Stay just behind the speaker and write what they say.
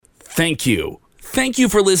Thank you. Thank you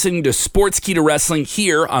for listening to Sportskeeda Wrestling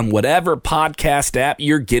here on whatever podcast app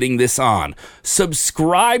you're getting this on.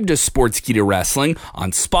 Subscribe to Sportskeeda Wrestling on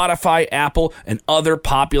Spotify, Apple, and other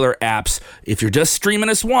popular apps. If you're just streaming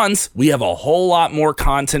us once, we have a whole lot more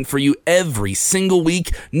content for you every single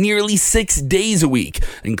week, nearly 6 days a week,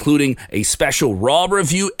 including a special Raw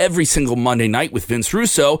review every single Monday night with Vince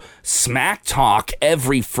Russo, Smack Talk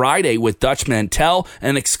every Friday with Dutch Mantel,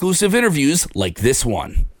 and exclusive interviews like this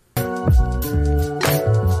one.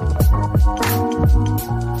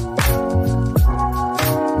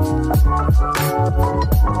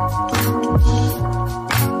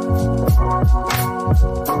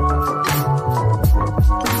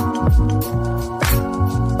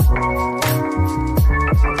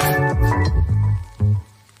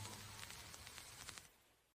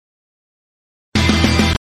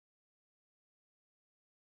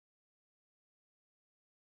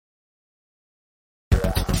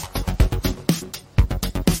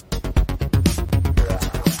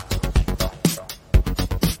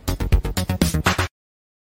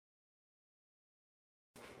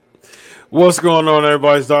 What's going on,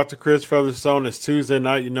 everybody? It's Dr. Chris Featherstone. It's Tuesday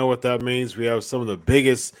night. You know what that means. We have some of the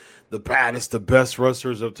biggest, the baddest, the best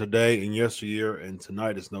wrestlers of today and yesteryear, and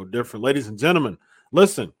tonight is no different. Ladies and gentlemen,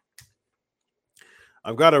 listen.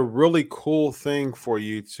 I've got a really cool thing for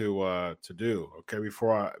you to do. Okay,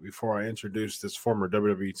 before I introduce this former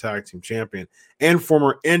WWE Tag Team Champion and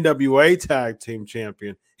former NWA Tag Team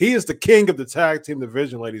Champion, he is the king of the Tag Team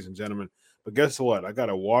division, ladies and gentlemen. But guess what? I got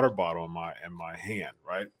a water bottle in my hand,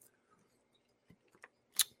 right?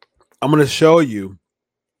 I'm going to show you.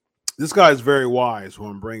 This guy is very wise who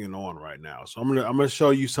I'm bringing on right now. So I'm going to show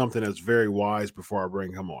you something that's very wise before I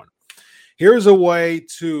bring him on. Here's a way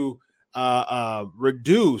to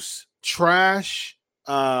reduce trash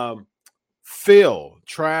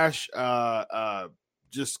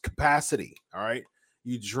just capacity. All right.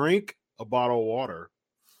 You drink a bottle of water,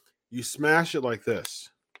 you smash it like this,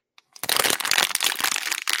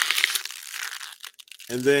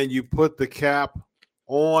 and then you put the cap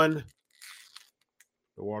on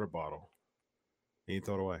the water bottle and you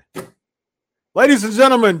throw it away. Ladies and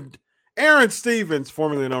gentlemen, Aaron Stevens,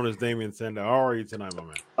 formerly known as Damian Sandow. How are you tonight, my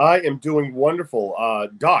man? I am doing wonderful.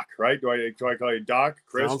 Doc, right? Do I call you Doc?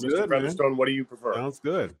 Chris, Sounds Mr. good, Featherstone, man. what do you prefer? Sounds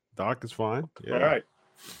good. Doc is fine. Yeah. All right.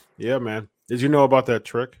 Yeah, man. Did you know about that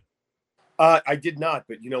trick? I did not,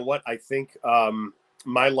 but you know what? I think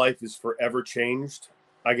my life is forever changed.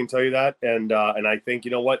 I can tell you that. And I think,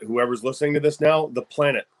 you know what? Whoever's listening to this now, the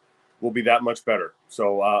planet will be that much better.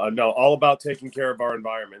 So, no, all about taking care of our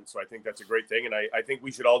environment. So I think that's a great thing. And I think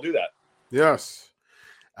we should all do that. Yes.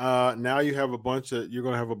 Now you're going to have a bunch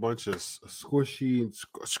of squishy,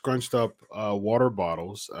 scrunched up water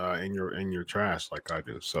bottles in your trash like I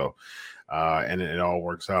do. So, and it all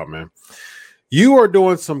works out, man. You are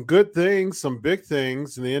doing some good things, some big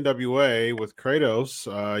things in the NWA with Kratos.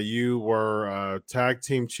 You were tag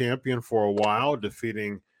team champion for a while,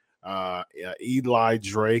 defeating Eli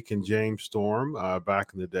Drake and James Storm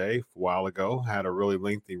back in the day, a while ago. Had a really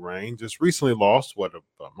lengthy reign. Just recently lost, a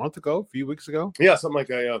month ago, a few weeks ago? Yeah, something like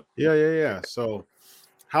that, yeah. Yeah. So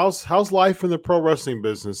how's life in the pro wrestling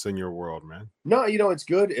business in your world, man? No, you know, it's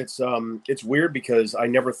good. It's weird because I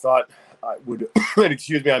never thought I would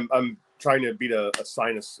excuse me, I'm trying to beat a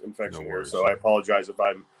sinus infection here, so I apologize if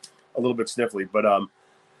I'm a little bit sniffly. But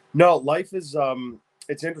no, life is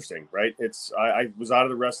it's interesting, right? I was out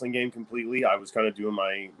of the wrestling game completely. I was kind of doing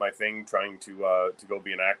my thing, trying to go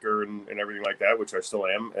be an actor and everything like that, which I still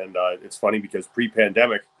am. And it's funny because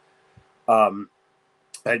pre-pandemic, I'd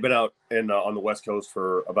been out on the West Coast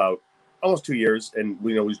for about almost 2 years, and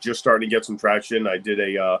was just starting to get some traction. I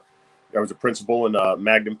was a principal in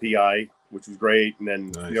Magnum PI, which was great. And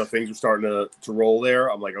then, nice. Things were starting to roll there.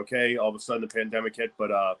 I'm like, okay, all of a sudden the pandemic hit, but,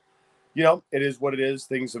 it is what it is.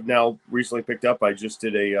 Things have now recently picked up. I just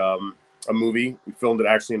did a movie. We filmed it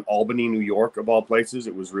actually in Albany, New York, of all places.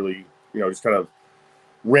 It was really, just kind of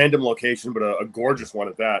random location, but a gorgeous one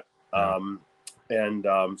at that.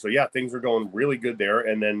 So yeah, things are going really good there.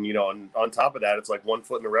 And then, on top of that, it's like 1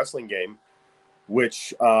 foot in the wrestling game,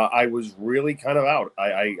 which I was really kind of out.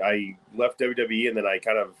 I left WWE, and then I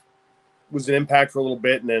kind of was an Impact for a little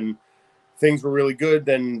bit, and then things were really good.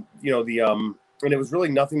 Then, and it was really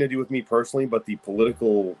nothing to do with me personally, but the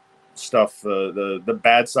political stuff, the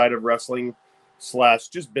bad side of wrestling /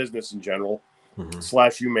 just business in general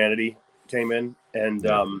 / humanity came in. And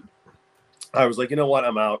I was like, you know what?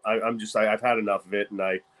 I'm out. I've had enough of it. And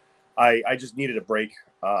I just needed a break,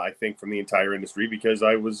 I think, from the entire industry, because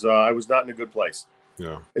I was not in a good place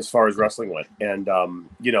as far as wrestling went. And,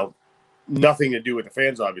 nothing to do with the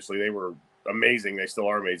fans. Obviously they were amazing. They still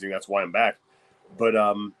are amazing. That's why I'm back. But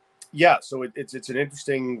yeah, so it's an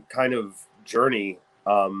interesting kind of journey.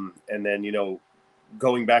 And then, you know,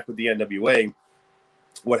 going back with the NWA,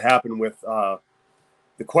 what happened with the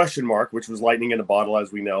Question Mark, which was lightning in a bottle,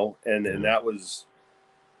 as we know, and that was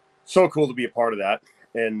so cool to be a part of that,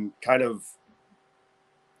 and kind of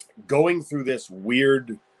going through this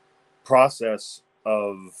weird process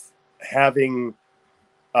of having,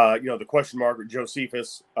 you know, the Question Mark or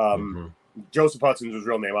Josephus. Joseph Hudson's his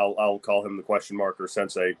real name. I'll call him the Question Mark or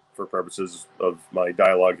Sensei for purposes of my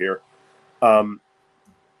dialogue here.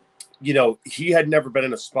 You know, he had never been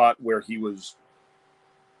in a spot where he was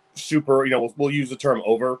super, you know, we'll use the term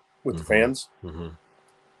over with the fans.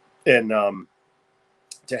 And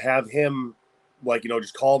to have him, like, you know,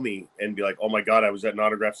 just call me and be like, oh my God, I was at an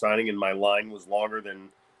autograph signing and my line was longer than,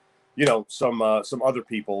 you know, some other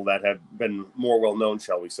people that have been more well-known,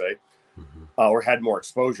 shall we say, or had more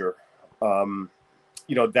exposure. You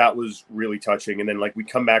know, that was really touching. And then, like, we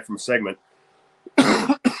come back from a segment,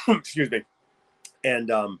 excuse me, and,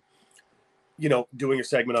 you know, doing a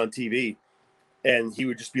segment on TV, and he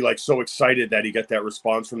would just be like so excited that he got that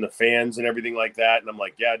response from the fans and everything like that. And I'm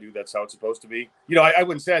like, yeah, dude, that's how it's supposed to be. You know, I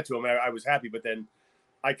wouldn't say that to him. I was happy, but then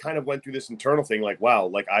I kind of went through this internal thing, like, wow,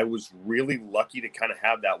 like I was really lucky to kind of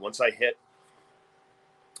have that once I hit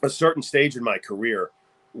a certain stage in my career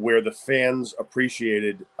where the fans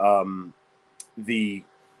appreciated the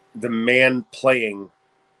man playing,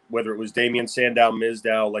 whether it was Damien Sandow,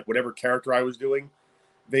 Mizdow, like whatever character I was doing,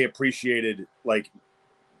 they appreciated like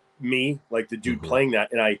me, like the dude playing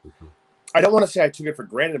that. And I don't want to say I took it for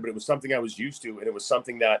granted, but it was something I was used to, and it was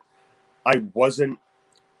something that I wasn't,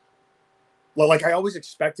 well, like I always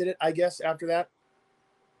expected it, I guess, after that.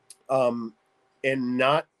 And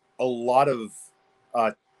not a lot of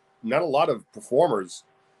performers,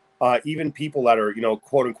 even people that are, you know,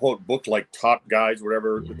 quote unquote booked like top guys,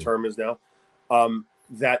 whatever the term is now,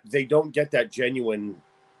 that they don't get that genuine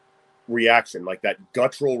reaction, like that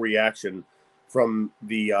guttural reaction from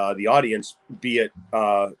the audience, be it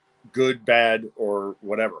good, bad, or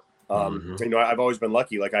whatever. You know, I've always been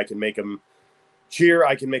lucky. Like I can make them cheer,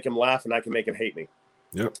 I can make them laugh, and I can make them hate me.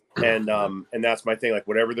 Yep. And that's my thing. Like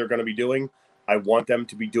whatever they're going to be doing, I want them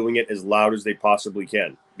to be doing it as loud as they possibly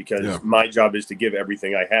can, because my job is to give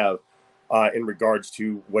everything I have in regards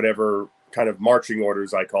to whatever kind of marching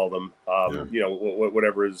orders I call them. You know,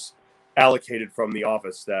 whatever is allocated from the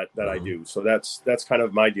office that I do. So that's kind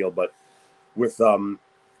of my deal. But with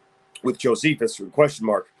Josephus, or Question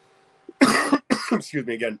Mark, excuse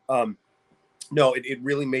me again. No, it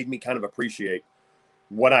really made me kind of appreciate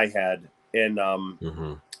what I had, and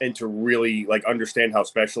and to really like understand how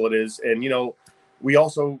special it is. And, you know, we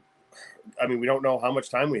also, I mean, we don't know how much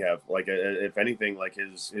time we have. Like, if anything, like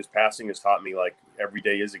his passing has taught me like every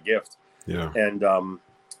day is a gift. Yeah. And,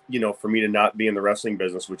 you know, for me to not be in the wrestling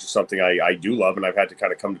business, which is something I do love, and I've had to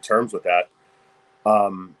kind of come to terms with that.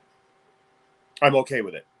 I'm okay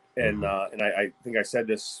with it. And, and I think I said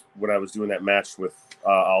this when I was doing that match with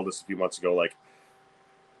Aldis a few months ago, like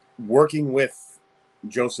working with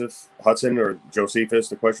Joseph Hudson, or Josephus,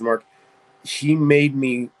 the Question Mark, he made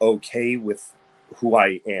me okay with who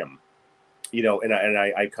I am, you know, and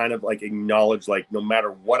I kind of like acknowledge, like, no matter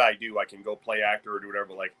what I do, I can go play actor or do whatever,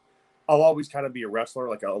 but like I'll always kind of be a wrestler.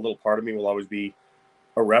 Like a little part of me will always be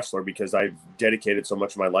a wrestler because I've dedicated so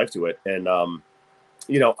much of my life to it. And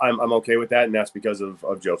you know, I'm okay with that, and that's because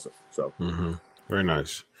of Joseph. So very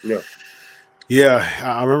nice. Yeah. Yeah,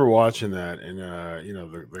 I remember watching that, and you know,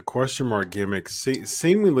 the Question Mark gimmick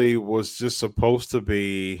seemingly was just supposed to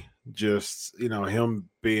be just, you know, him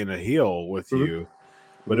being a heel with you,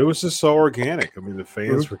 but it was just so organic. I mean, the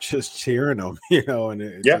fans were just cheering him, you know, and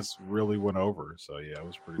it just really went over. So yeah, it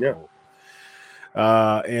was pretty cool.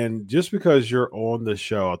 And just because you're on the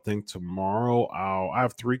show, I think tomorrow I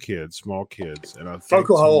have 3 kids, small kids, and I think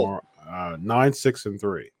tomorrow, 9, 6, and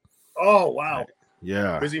 3. Oh wow!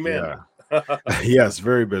 Yeah, busy man. Yeah. Yes,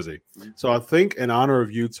 very busy. So I think in honor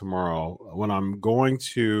of you tomorrow, when I'm going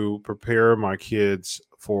to prepare my kids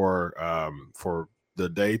for the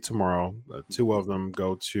day tomorrow, 2 of them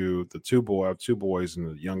go to I have 2 boys, and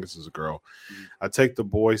the youngest is a girl. I take the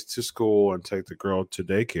boys to school and take the girl to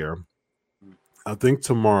daycare. I think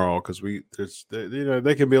tomorrow, because you know,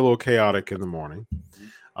 they can be a little chaotic in the morning.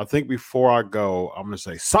 I think before I go, I'm going to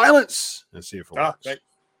say silence and see if it works.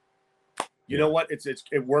 You know what?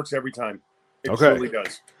 It works every time. It totally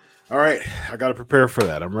does. All right, I got to prepare for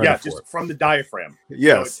that. I'm ready. Yeah, just from the diaphragm.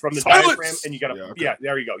 Yes, so it's from the diaphragm, and you got to. Yeah,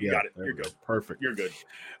 there you go. You got it. You're good. Perfect. You're good.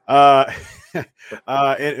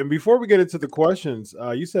 And before we get into the questions,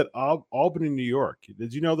 you said Albany, New York.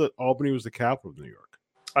 Did you know that Albany was the capital of New York?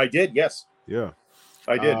 I did. Yes. Yeah.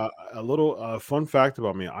 I did. A little fun fact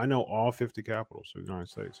about me: I know all 50 capitals of the United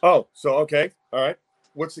States. Oh, so okay, all right.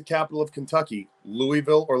 What's the capital of Kentucky?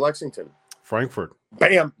 Louisville or Lexington? Frankfurt.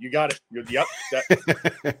 Bam, you got it. Yep.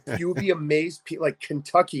 You would be amazed, like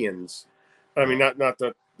Kentuckians. I mean, not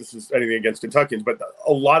that this is anything against Kentuckians, but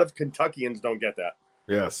a lot of Kentuckians don't get that.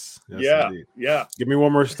 Yes. Yeah. Indeed. Yeah. Give me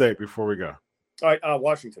one more state before we go. All right,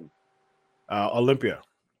 Washington. Olympia.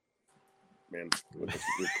 Man,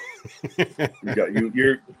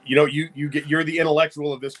 you're the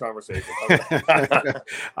intellectual of this conversation.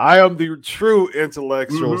 I am the true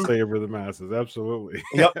intellectual saver of the masses. Absolutely.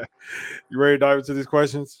 Yep. You ready to dive into these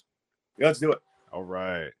questions? Yeah, let's do it. All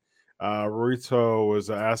right. Rito was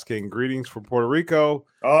asking, greetings from Puerto Rico.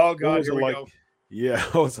 Oh God, here we go. Yeah,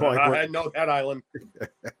 what was it like? I know that island.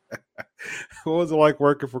 What was it like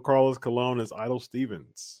working for Carlos Colon as Idol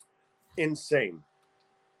Stevens? Insane.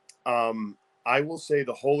 I will say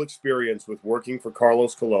the whole experience with working for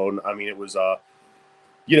Carlos Colon, I mean, it was,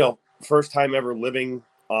 first time ever living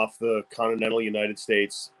off the continental United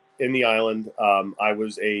States in the island. I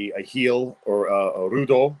was a heel or a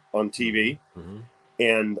rudo on TV. Mm-hmm.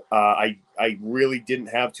 And I really didn't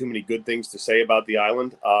have too many good things to say about the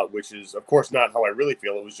island, which is, of course, not how I really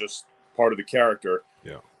feel. It was just part of the character.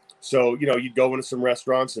 Yeah. So, you'd go into some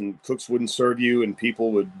restaurants and cooks wouldn't serve you and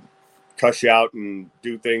people would cuss you out and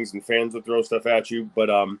do things and fans would throw stuff at you. But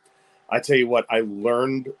I tell you what, I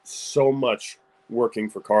learned so much working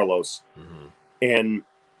for Carlos. Mm-hmm. And,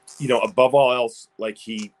 above all else, like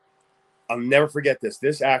I'll never forget this.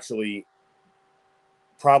 This actually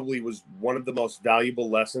probably was one of the most valuable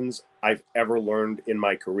lessons I've ever learned in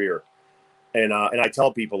my career. And I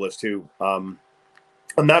tell people this too. I'm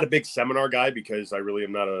not a big seminar guy because I really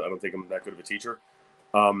am not I don't think I'm that good of a teacher.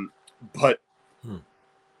 But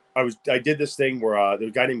I did this thing where there was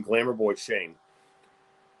a guy named Glamour Boy Shane,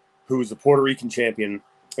 who was a Puerto Rican champion.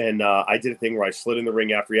 And I did a thing where I slid in the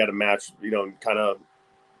ring after he had a match, and kind of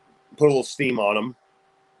put a little steam on him,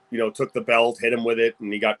 took the belt, hit him with it,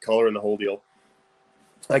 and he got color and the whole deal.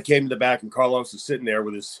 I came to the back and Carlos is sitting there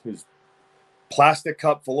with his plastic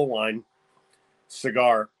cup full of wine,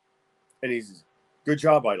 cigar, and he's, good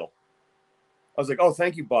job, Idol. I was like, oh,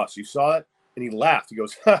 thank you, boss. You saw it? And he laughed. He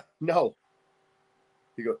goes, no.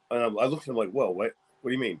 He goes, and I looked at him like, whoa, what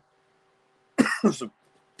do you mean? So,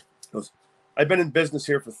 he goes, I've been in business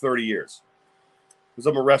here for 30 years. Because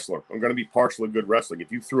I'm a wrestler. I'm going to be partial to good wrestling.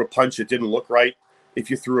 If you threw a punch that didn't look right,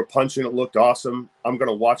 if you threw a punch and it looked awesome, I'm going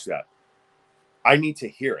to watch that. I need to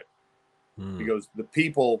hear it. He goes, the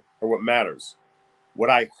people are what matters. What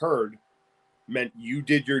I heard meant you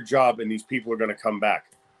did your job and these people are going to come back.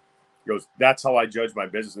 He goes, that's how I judge my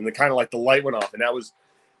business. And the light went off. And it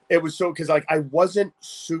was so, because I wasn't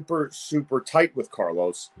super, super tight with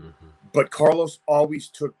Carlos, but Carlos always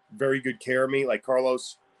took very good care of me. Like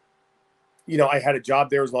Carlos, I had a job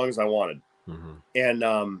there as long as I wanted.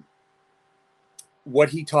 And what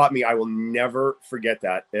he taught me, I will never forget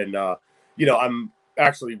that. And, I'm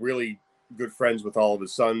actually really good friends with all of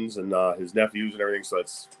his sons and his nephews and everything. So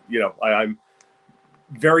it's, I'm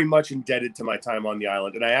very much indebted to my time on the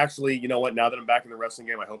island. And I actually, now that I'm back in the wrestling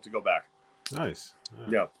game, I hope to go back. Nice.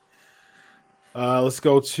 Yeah. Let's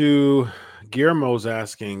go to Guillermo's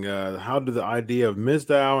asking, how did the idea of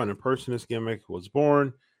Mizdow and a personist gimmick was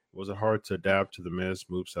born? Was it hard to adapt to the Miz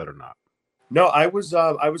moveset or not? No, I was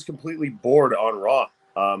completely bored on Raw.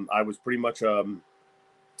 I was pretty much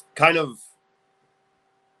kind of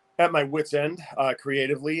at my wit's end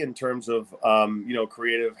creatively in terms of,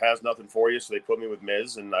 creative has nothing for you. So they put me with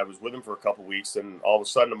Miz and I was with him for a couple weeks and all of a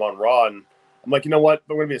sudden I'm on Raw and I'm like, you know what?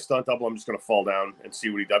 If I'm going to be a stunt double, I'm just going to fall down and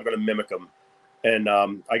see what he does. I'm going to mimic him. And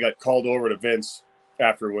I got called over to Vince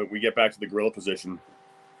after when we get back to the gorilla position.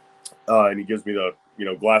 And he gives me the,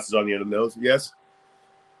 glasses on the end of the nose. Yes.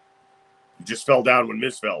 You just fell down when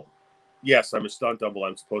Miz fell. Yes, I'm a stunt double.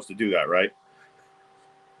 I'm supposed to do that, right?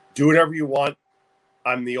 Do whatever you want.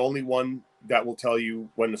 I'm the only one that will tell you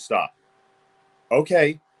when to stop.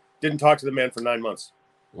 Okay. Didn't talk to the man for 9 months.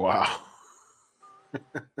 Wow.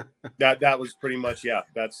 That was pretty much, yeah.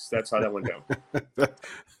 That's how that went down.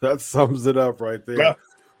 that sums it up right there. Yeah.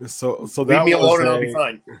 So leave that me alone and I'll be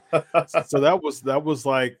fine. So that was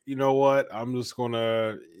like, you know what? I'm just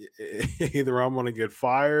gonna either I'm gonna get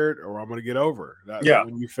fired or I'm gonna get over. Yeah.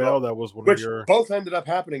 When you fail, that was one Which of your. Both ended up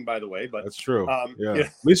happening, by the way. But that's true. Yeah. Yeah.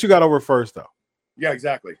 At least you got over first, though. Yeah,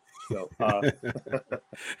 exactly. So,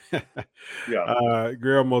 yeah.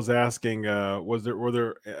 Guillermo's asking, were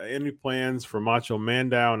there any plans for Macho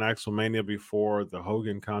Mandow and Axelmania before the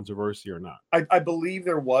Hogan controversy or not? I believe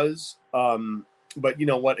there was, but you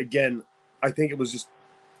know what? Again, I think it was just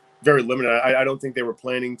very limited. I don't think they were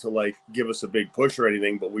planning to like give us a big push or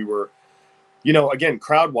anything, but we were, again,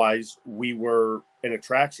 crowd wise, we were an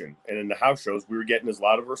attraction, and in the house shows, we were getting as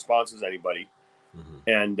loud of a response as anybody.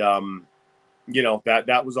 And,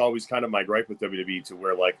 that was always kind of my gripe with WWE, to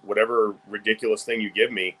where like, whatever ridiculous thing you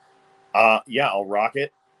give me, I'll rock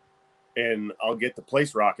it and I'll get the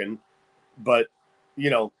place rocking. But,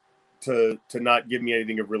 to not give me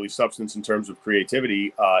anything of really substance in terms of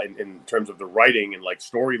creativity, in terms of the writing and like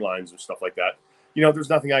storylines and stuff like that, there's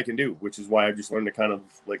nothing I can do, which is why I've just learned to kind of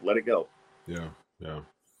like let it go. Yeah.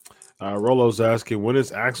 Rolo's asking, when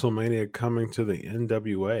is Axelmania coming to the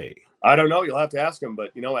NWA? I don't know. You'll have to ask him,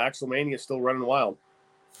 but Axelmania is still running wild,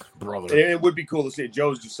 brother. And it would be cool to see.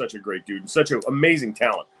 Joe's just such a great dude, such an amazing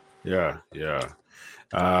talent. Yeah.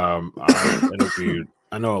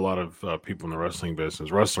 I know a lot of people in the wrestling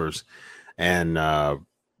business, wrestlers, and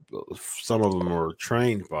some of them were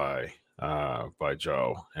trained by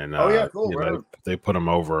Joe. And cool. They put him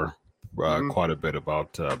over quite a bit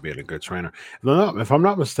about being a good trainer. If I'm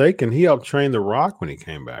not mistaken, he helped train The Rock when he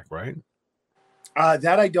came back, right?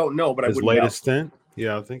 That I don't know, but his I wouldn't latest doubt. stint.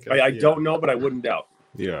 Yeah, I think I don't know, but I wouldn't doubt.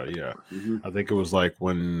 Yeah. I think it was like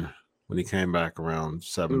when he came back around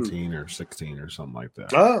 17 or 16 or something like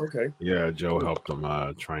that. Oh, okay. Yeah, Joe helped him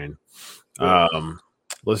train.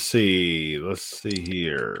 Let's see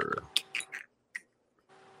here.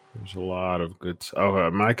 There's a lot of good.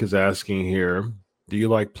 Mike is asking here, do you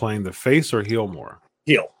like playing the face or heel more?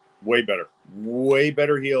 Heel. Way better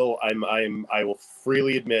heel. I will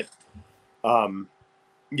freely admit,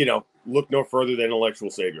 look no further than Intellectual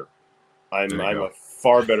Savior. I'm a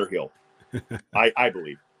far better heel. I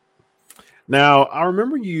believe. Now, I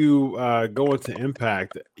remember you going to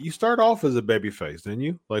Impact. You started off as a babyface, didn't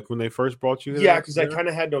you? Like when they first brought you here? Yeah, because I kind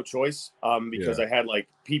of had no choice. Because I had like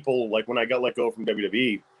people, like when I got let go from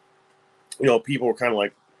WWE, people were kind of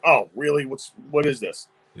like, "Oh, really? What is this?"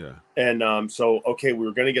 Yeah. And so we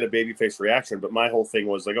were going to get a babyface reaction, but my whole thing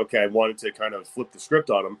was like, okay, I wanted to kind of flip the script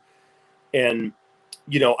on him, and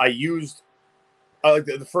I used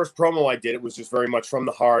the first promo I did. It was just very much from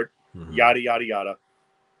the heart, yada yada yada.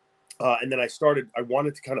 And then I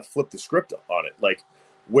wanted to kind of flip the script on it, like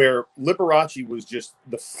where Liberace was just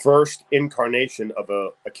the first incarnation of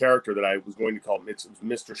a character that I was going to call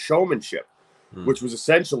Mr. Showmanship, which was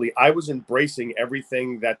essentially, I was embracing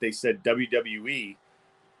everything that they said WWE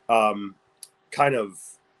kind of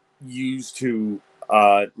used to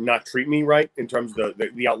not treat me right in terms of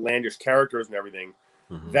the outlandish characters and everything.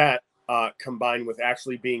 That combined with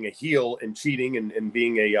actually being a heel and cheating and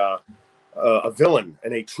being a villain,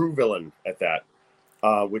 and a true villain at that,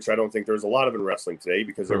 which I don't think there's a lot of in wrestling today,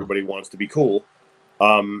 because everybody wants to be cool.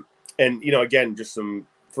 And again, just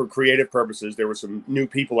for creative purposes, there were some new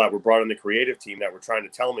people that were brought in the creative team that were trying to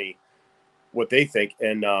tell me what they think.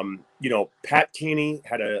 And Pat Keeney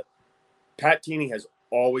has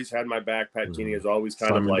always had my back. Pat Keeney has always kind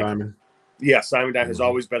Simon of like Diamond. Yeah, Simon Diamond has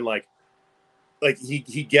always been like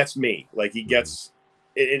he gets me, like he gets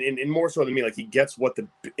and more so than me, like he gets what the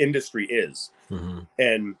industry is.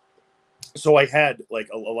 And so I had like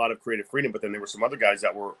a lot of creative freedom, but then there were some other guys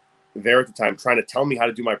that were there at the time trying to tell me how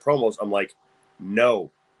to do my promos. I'm like,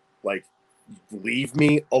 no, like leave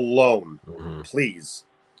me alone, please.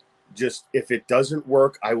 Just if it doesn't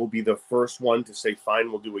work, I will be the first one to say, fine,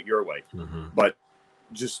 we'll do it your way. But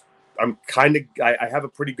just, I have a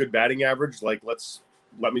pretty good batting average. Like,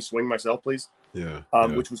 let me swing myself, please.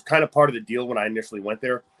 Which was kind of part of the deal when I initially went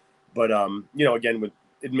there. But, again, with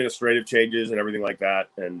administrative changes and everything like that.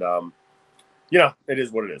 And, it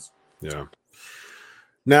is what it is. Yeah.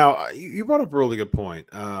 Now, you brought up a really good point.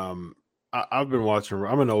 I've been watching.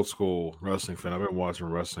 I'm an old school wrestling fan. I've been watching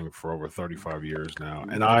wrestling for over 35 years now,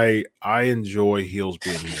 and I enjoy heels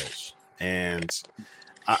being heels, and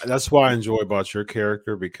that's why I enjoy about your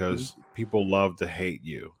character, because people love to hate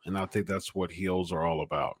you, and I think that's what heels are all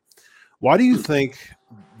about. Why do you think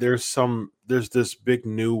there's this big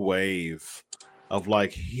new wave of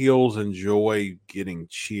like heels enjoy getting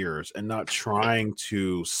cheers and not trying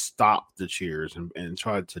to stop the cheers and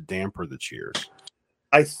try to damper the cheers?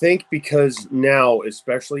 I think because now,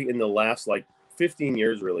 especially in the last like 15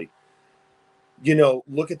 years, really,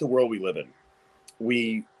 look at the world we live in.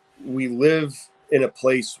 We live in a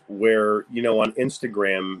place where, on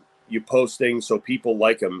Instagram, you post things so people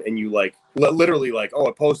like them, and you like literally like, oh,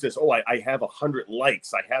 I post this. Oh, I have 100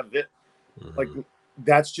 likes. I have it. Like,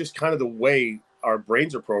 that's just kind of the way our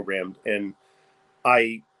brains are programmed. And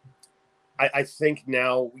I think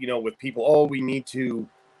now, with people, oh, we need to,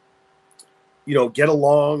 get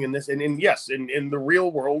along in this. And yes, in the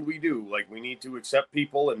real world, we do. Like, we need to accept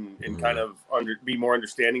people and kind of be more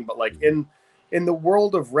understanding. But like in in the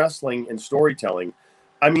world of wrestling and storytelling,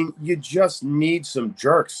 I mean, you just need some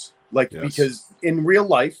jerks. Like, Yes. because in real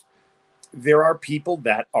life, there are people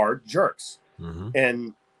that are jerks. Mm-hmm.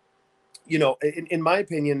 And, you know, in my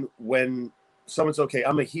opinion, when someone's okay,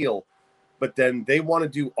 I'm a heel, but then they want to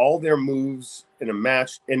do all their moves in a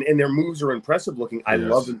match, and their moves are impressive looking. I Yes.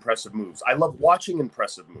 love impressive moves. I love watching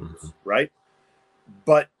impressive moves, Mhm. right?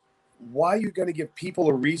 But why are you going to give people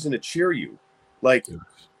a reason to cheer you? Like, Yes.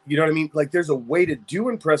 you know what I mean? Like, there's a way to do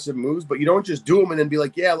impressive moves, but you don't just do them and then be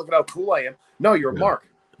like, yeah, look at how cool I am. No, you're a Yeah. mark.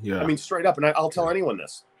 Yeah. I mean, straight up. And I'll tell anyone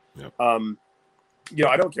this. Yep. You know,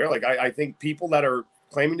 I don't care. Like, I think people that are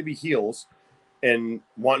claiming to be heels and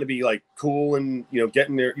wanting to be like cool and, you know,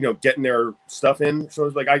 getting their stuff in. So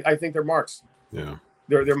it's like, I think they're marks. Yeah.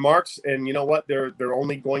 They're marks. And you know what? They're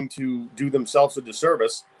only going to do themselves a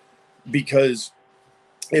disservice, because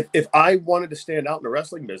if I wanted to stand out in the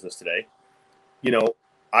wrestling business today, you know,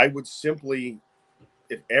 I would simply,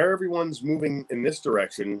 if everyone's moving in this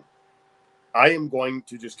direction, I am going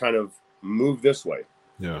to just kind of move this way.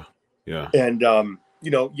 Yeah. Yeah. And,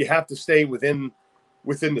 you know, you have to stay within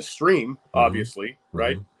the stream, obviously,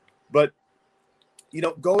 right? Mhm. But, you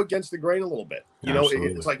know, go against the grain a little bit. You know,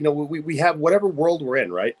 Absolutely. it's like, you know, we have whatever world we're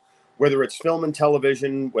in, right? Whether it's film and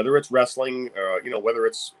television, whether it's wrestling, you know, whether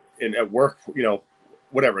it's at work, you know,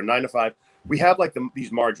 whatever, 9 to 5, we have like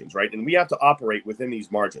these margins, right? And we have to operate within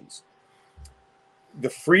these margins. The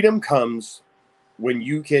freedom comes when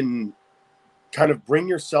you can kind of bring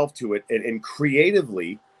yourself to it and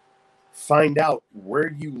creatively find out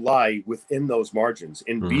where you lie within those margins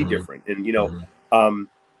and be Mhm. different. And, you know,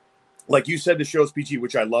 like you said, the show's PG,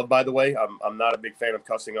 which I love, by the way. I'm not a big fan of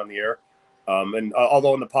cussing on the air. And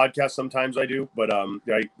although on the podcast sometimes I do, but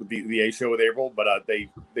the A show with April, but they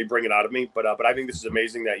bring it out of me. But I think this is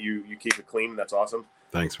amazing that you keep it clean. That's awesome.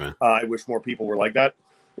 Thanks, man. I wish more people were like that.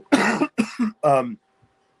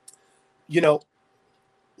 You know,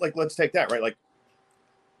 like, let's take that, right? Like,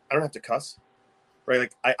 I don't have to cuss, right?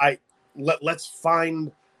 Like, let's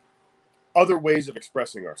find other ways of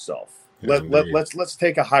expressing ourselves. Yes, Let's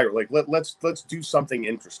take a higher, like, let's do something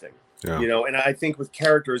interesting. Yeah. You know, and I think with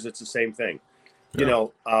characters, it's the same thing. You Yeah.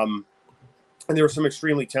 know, and there are some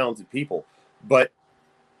extremely talented people, but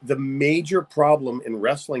the major problem in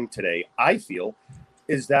wrestling today, I feel,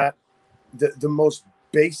 is that the most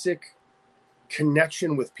basic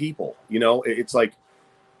connection with people, you know, it's like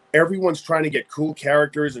everyone's trying to get cool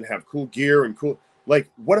characters and have cool gear and cool, like,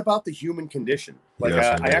 what about the human condition? Like, Yes,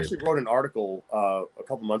 I indeed. actually wrote an article a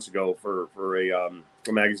couple months ago for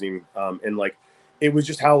a magazine, and like, it was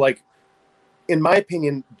just how, like, in my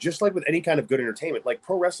opinion, just like with any kind of good entertainment, like,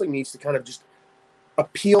 pro wrestling needs to kind of just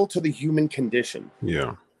appeal to the human condition.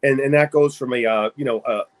 Yeah. And that goes from a you know,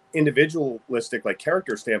 a individualistic, like,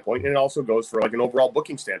 character standpoint, and it also goes for like an overall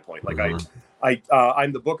booking standpoint. Like, Mhm.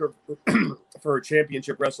 I'm the booker for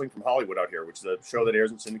Championship Wrestling from Hollywood out here, which is a show that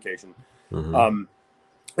airs in syndication. Mhm.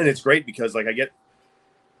 And it's great because, like, I get,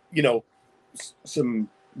 you know, some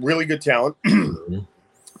really good talent Mhm.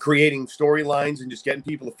 creating storylines and just getting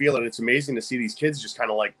people to feel it. And it's amazing to see these kids just kind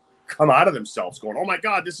of like come out of themselves going, oh my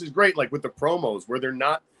God, this is great. Like with the promos where they're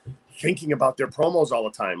not thinking about their promos all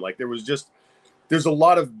the time. Like there's a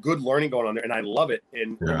lot of good learning going on there, and I love it.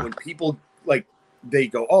 And Yeah. when people, like, they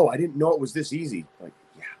go, oh, I didn't know it was this easy. Like,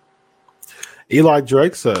 yeah. Eli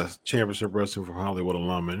Drake's a Championship Wrestling from Hollywood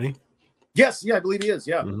alum, isn't he? Yes. Yeah, I believe he is.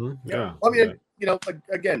 Yeah. Mhm. Yeah. I mean, Yeah. you know,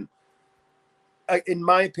 again, in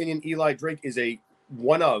my opinion, Eli Drake is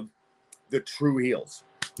one of the true heels.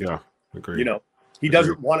 Yeah. Agreed. You know, he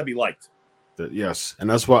doesn't want to be liked. Yes, and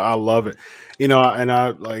that's why I love it. You know, and I,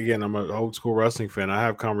 like, again, I'm an old school wrestling fan. I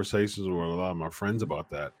have conversations with a lot of my friends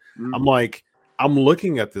about that. Mhm. I'm like, I'm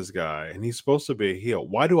looking at this guy, and he's supposed to be a heel.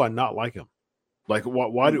 Why do I not like him? Like,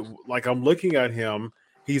 why do, like, I'm looking at him.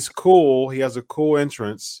 He's cool. He has a cool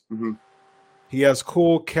entrance. Mhm. He has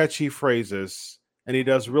cool, catchy phrases, and he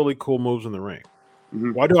does really cool moves in the ring.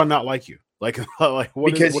 Mhm. Why do I not like you? Like what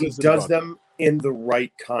Because what he is it does about them in the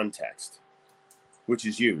right context, which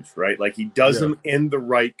is huge, right? Like, he does Yeah. them in the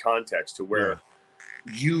right context to where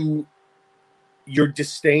your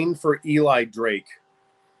disdain for Eli Drake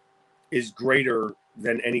is greater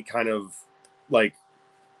than any kind of, like,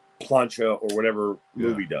 plancha or whatever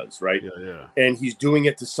movie does, right? Yeah. And he's doing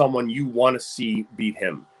it to someone you want to see beat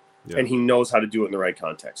him, Yeah. and he knows how to do it in the right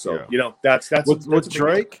context. So Yeah. you know, that's with a big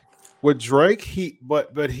Drake. With Drake,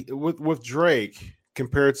 with Drake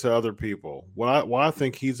compared to other people, why I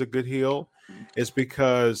think he's a good heel is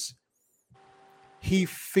because he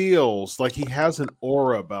feels like he has an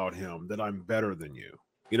aura about him that I'm better than you.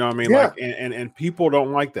 You know what I mean? Yeah. Like, and people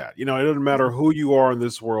don't like that. You know, it doesn't matter who you are in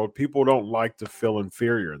this world. People don't like to feel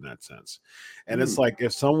inferior in that sense. And it's like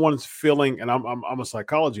if someone's feeling, and I'm a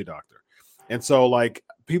psychology doctor, and so like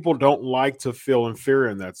people don't like to feel inferior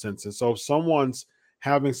in that sense. And so if someone's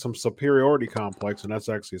having some superiority complex, and that's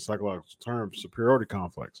actually a psychological term, superiority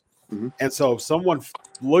complex. And so if someone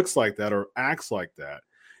looks like that or acts like that,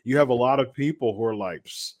 you have a lot of people who are like,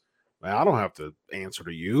 man, I don't have to answer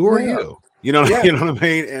to you or you. You know, you know what I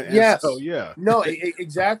mean? And so, yeah. No,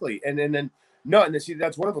 exactly. And then no, and then, see,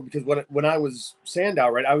 that's wonderful because when I was Sandow,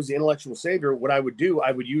 right, I was the intellectual savior. What I would do,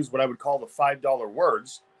 I would use what I would call the $5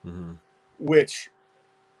 words, which,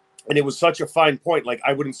 and it was such a fine point. Like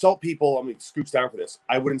I would insult people. I mean, scoops down for this.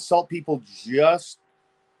 I would insult people just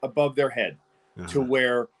above their head to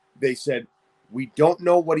where they said, we don't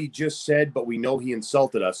know what he just said, but we know he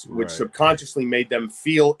insulted us, which subconsciously made them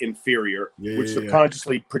feel inferior, which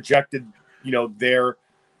subconsciously projected, you know, their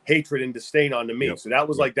hatred and disdain onto me. So that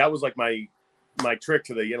was like my trick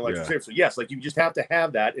to the intellectual savior. So yes, like you just have to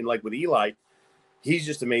have that. And like with Eli, he's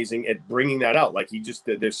just amazing at bringing that out. Like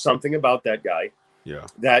there's something about that guy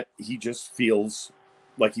that he just feels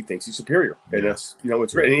like he thinks he's superior. And that's, you know,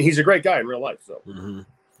 it's great. And he's a great guy in real life. So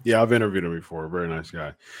yeah, I've interviewed him before. Very nice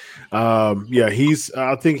guy. I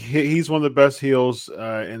think he's one of the best heels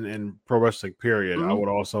in pro wrestling. Period. I would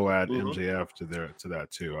also add MJF to that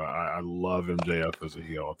too. I love MJF as a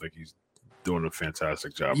heel. I think he's doing a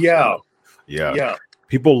fantastic job. Yeah.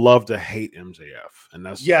 People love to hate MJF, and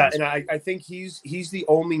that's and I think he's the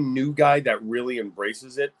only new guy that really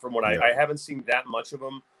embraces it. From what I haven't seen that much of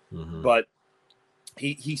him, but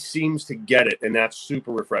he seems to get it, and that's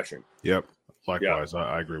super refreshing. Yep. Likewise,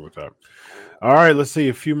 I agree with that. All right, let's see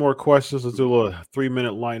a few more questions. Let's do a little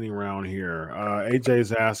 3-minute lightning round here. AJ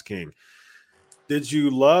is asking, did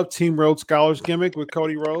you love Team Rhodes Scholars gimmick with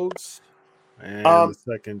Cody Rhodes? And the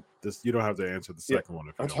second, you don't have to answer the second one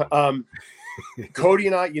if you don't. Cody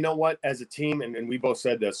and I, you know what, as a team, and we both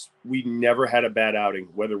said this, we never had a bad outing,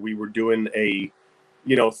 whether we were doing a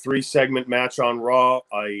 3-segment match on Raw,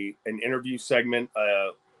 an interview segment,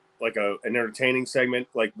 like an entertaining segment.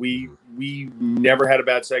 Like we never had a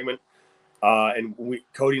bad segment. And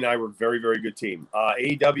Cody and I were a very, very good team.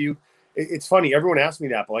 AEW, it's funny. Everyone asks me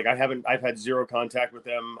that, but like I've had zero contact with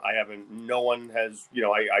them. No one has,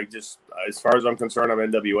 I just, as far as I'm concerned, I'm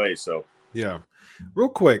NWA. So yeah. Real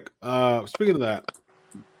quick. Speaking of that,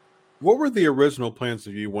 what were the original plans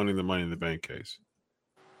of you winning the Money in the Bank case?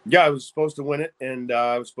 Yeah, I was supposed to win it, and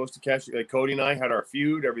I was supposed to catch it. Like Cody and I had our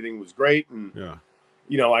feud. Everything was great. And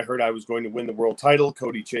I heard I was going to win the world title.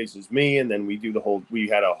 Cody chases me, and then we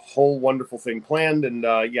had a whole wonderful thing planned, and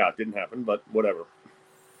it didn't happen, but whatever.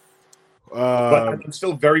 But I'm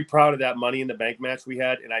still very proud of that Money in the Bank match we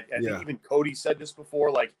had, and I think even Cody said this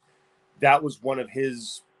before, like that was one of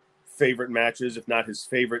his favorite matches, if not his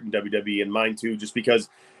favorite in WWE, and mine too, just because,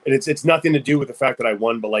 and it's nothing to do with the fact that I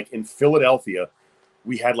won, but like in Philadelphia,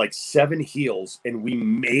 we had like 7 heels, and we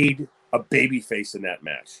made a baby face in that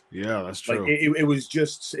match. Yeah, that's true. Like it was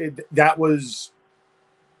just it was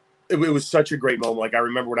such a great moment. Like I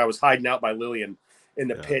remember when I was hiding out by Lillian in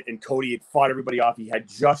the pit, and Cody had fought everybody off. He had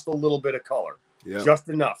just a little bit of color, just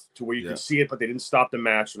enough to where you could see it, but they didn't stop the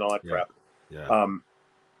match and all that crap.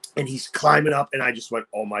 And he's climbing up, and I just went,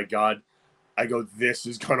 "Oh my god!" I go, "This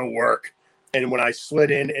is gonna work." And when I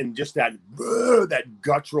slid in, and just that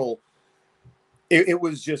guttural. It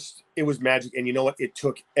was magic. And you know what? It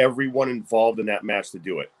took everyone involved in that match to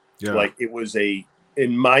do it. Yeah. Like it was in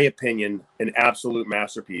my opinion, an absolute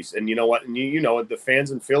masterpiece. And you know what? And you know, the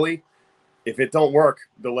fans in Philly, if it don't work,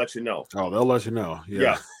 they'll let you know. Oh, they'll let you know.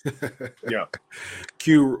 Yeah. Yeah.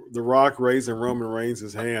 Cue The Rock raising Roman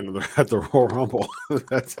Reigns' hand at the Royal Rumble.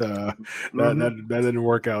 That didn't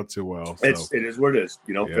work out too well. So. It is what it is.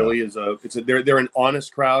 You know, Philly is they're an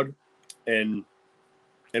honest crowd, and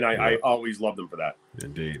I always love them for that.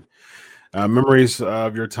 Indeed. Memories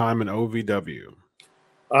of your time in OVW?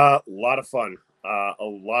 A lot of fun.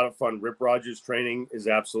 Rip Rogers training is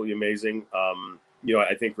absolutely amazing.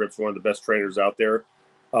 I think Rip's one of the best trainers out there.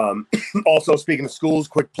 Also, speaking of schools,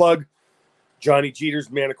 quick plug, Johnny Jeter's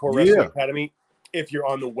Manticore Wrestling Academy. If you're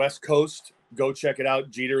on the West Coast, go check it out.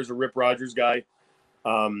 Jeter is a Rip Rogers guy.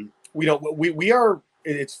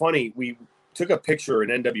 It's funny. We took a picture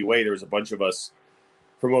in NWA. There was a bunch of us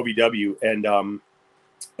from OVW, and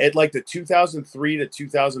at like the 2003 to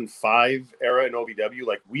 2005 era in OVW,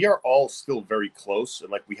 like we are all still very close,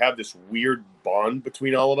 and like we have this weird bond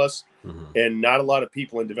between all of us, and not a lot of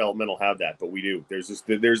people in developmental have that, but we do.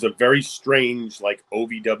 There's a very strange like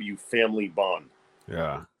OVW family bond.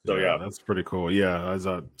 Yeah. So yeah. That's pretty cool. Yeah, as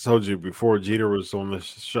I told you before, Jeter was on the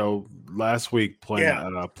show last week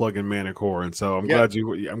playing plug-in Manicore, and so I'm glad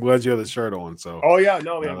you have the shirt on. So oh yeah,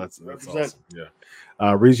 no man, that's 100%. awesome.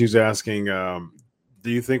 Yeah. Reese's asking, do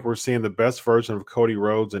you think we're seeing the best version of Cody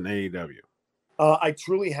Rhodes in AEW? I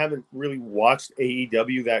truly haven't really watched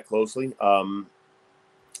AEW that closely,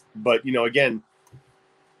 but again,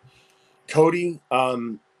 Cody.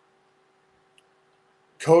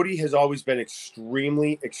 Cody has always been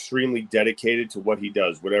extremely, extremely dedicated to what he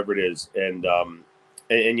does, whatever it is. And I'm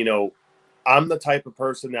the type of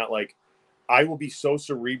person that like, I will be so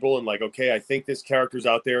cerebral and like, okay, I think this character's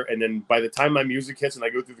out there. And then by the time my music hits and I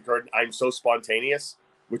go through the curtain, I'm so spontaneous,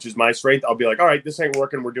 which is my strength. I'll be like, all right, this ain't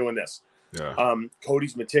working. We're doing this. Yeah.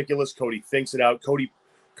 Cody's meticulous. Cody thinks it out. Cody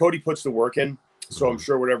puts the work in. So I'm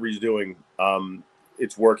sure whatever he's doing,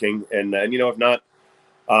 it's working. And if not,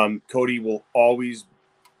 Cody will always,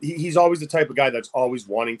 he's always the type of guy that's always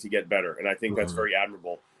wanting to get better. And I think that's very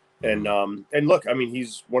admirable. And look, I mean,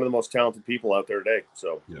 he's one of the most talented people out there today.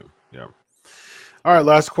 So, yeah. All right,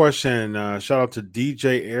 last question. Shout out to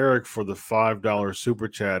DJ Eric for the $5 super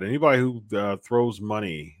chat. Anybody who throws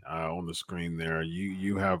money on the screen there,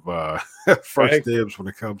 you have first dibs when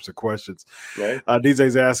it comes to questions. Right.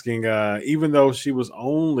 DJ's asking, even though she was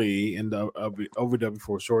only in the OVW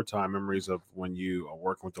for a short time, memories of when you are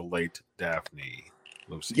working with the late Daphne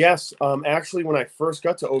Lucy. Yes, actually, when I first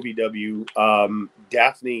got to OVW,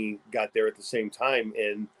 Daphne got there at the same time,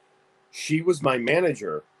 and she was my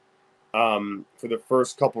manager. For the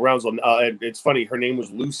first couple rounds. It's funny. Her name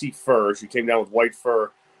was Lucy Fur. She came down with white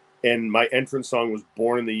fur, and my entrance song was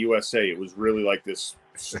 "Born in the USA." It was really like this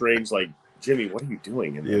strange, like, Jimmy, what are you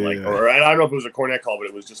doing? And or I don't know if it was a cornet call, but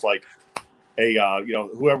it was just like a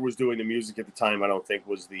whoever was doing the music at the time. I don't think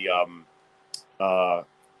was the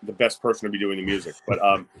best person to be doing the music, but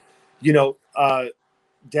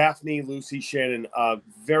Daphne, Lucy, Shannon,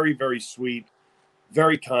 very, very sweet.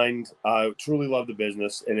 Very kind, truly love the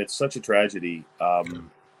business, and it's such a tragedy. And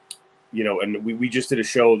we just did a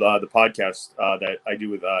show, the podcast that I do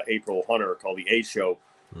with April Hunter called The A Show,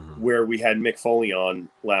 where we had Mick Foley on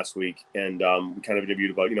last week, and we kind of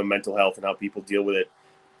interviewed about, mental health and how people deal with it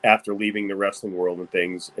after leaving the wrestling world and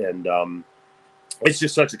things. And it's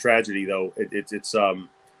just such a tragedy, though. It's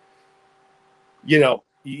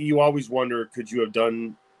you always wonder, could you have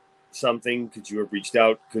done something? Could you have reached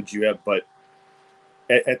out? Could you have, but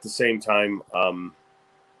at the same time, I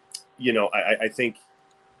think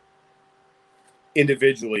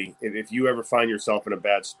individually, if you ever find yourself in a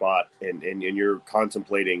bad spot and you're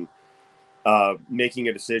contemplating making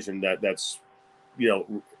a decision that's,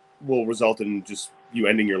 will result in just you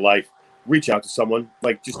ending your life, reach out to someone.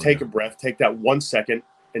 Like, just take a breath, take that 1 second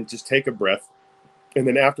and just take a breath. And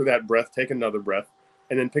then after that breath, take another breath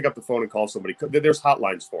and then pick up the phone and call somebody. There's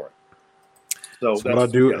hotlines for it. So that's what I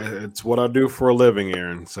do. Yeah. It's what I do for a living,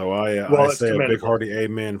 Aaron. So I say a big hearty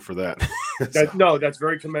amen for that. That's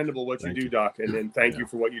very commendable what you do, Doc. And then thank you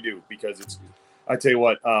for what you do, because it's, I tell you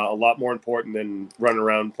what, a lot more important than running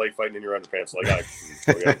around play fighting in your underpants.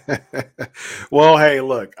 Well, hey,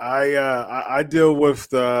 look, I deal with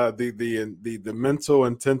the mental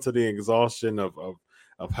intensity and exhaustion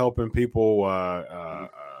of helping people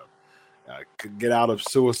get out of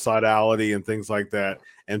suicidality and things like that.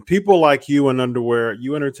 And people like you in underwear,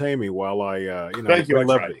 you entertain me while I, thank you.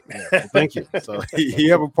 Thank you. So you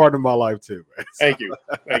have a part of my life too. Man. So,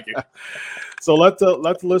 Thank you. So let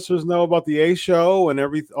the listeners know about the A Show and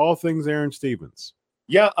all things Aaron Stevens.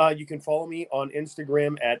 Yeah, you can follow me on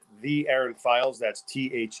Instagram at the Aaron Files. That's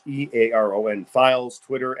TheAaron Files.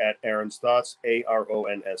 Twitter at Aaron's Thoughts,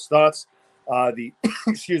 ARONS Thoughts. The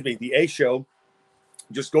the A Show.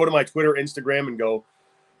 Just go to my Twitter, Instagram, and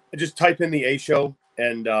just type in the A Show.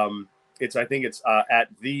 And I think it's at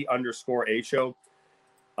 _A Show.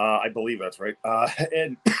 I believe that's right.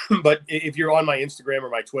 But if you're on my Instagram or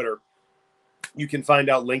my Twitter, you can find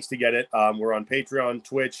out links to get it. We're on Patreon,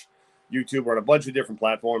 Twitch, YouTube. We're on a bunch of different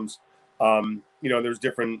platforms. There's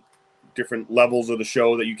different levels of the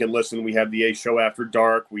show that you can listen. We have the A Show After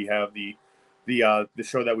Dark. We have the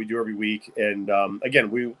show that we do every week. And again,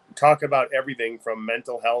 we talk about everything from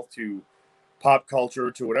mental health to pop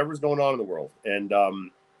culture to whatever's going on in the world. And,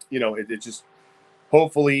 it just,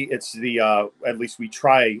 hopefully it's at least we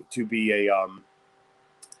try to be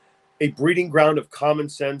a breeding ground of common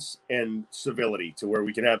sense and civility, to where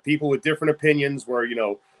we can have people with different opinions, where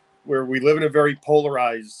we live in a very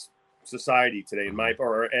polarized society today,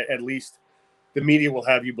 or at least the media will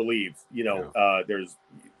have you believe, there's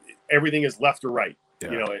everything is left or right,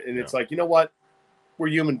 and it's like, you know what? We're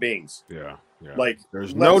human beings. Yeah. Yeah. Like,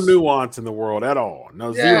 there's no nuance in the world at all.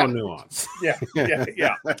 No, zero nuance.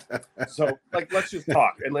 Yeah. So, like, let's just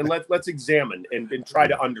talk and then let's examine and try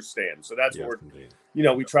to understand. So that's what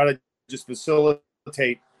we're, we try to just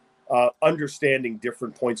facilitate understanding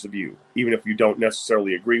different points of view, even if you don't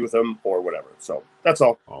necessarily agree with them or whatever. So that's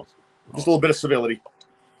all. Awesome. Just a little bit of civility.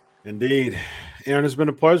 Indeed. Aaron, it's been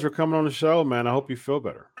a pleasure coming on the show, man. I hope you feel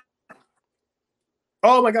better.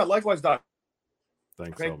 Oh, my God. Likewise, Doc.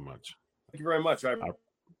 Thanks so much. Thank you very much.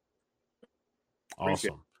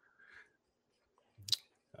 Awesome.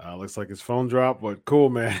 Looks like his phone dropped, but cool,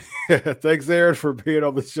 man. Thanks, Aaron, for being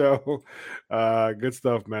on the show. Good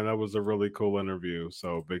stuff, man. That was a really cool interview.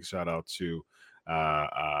 So big shout out to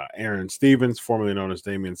Aaron Stevens, formerly known as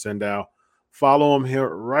Damien Sandow. Follow him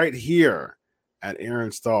right here at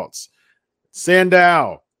Aaron's Thoughts.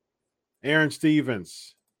 Sandow, Aaron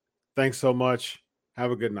Stevens, thanks so much.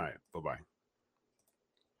 Have a good night. Bye-bye.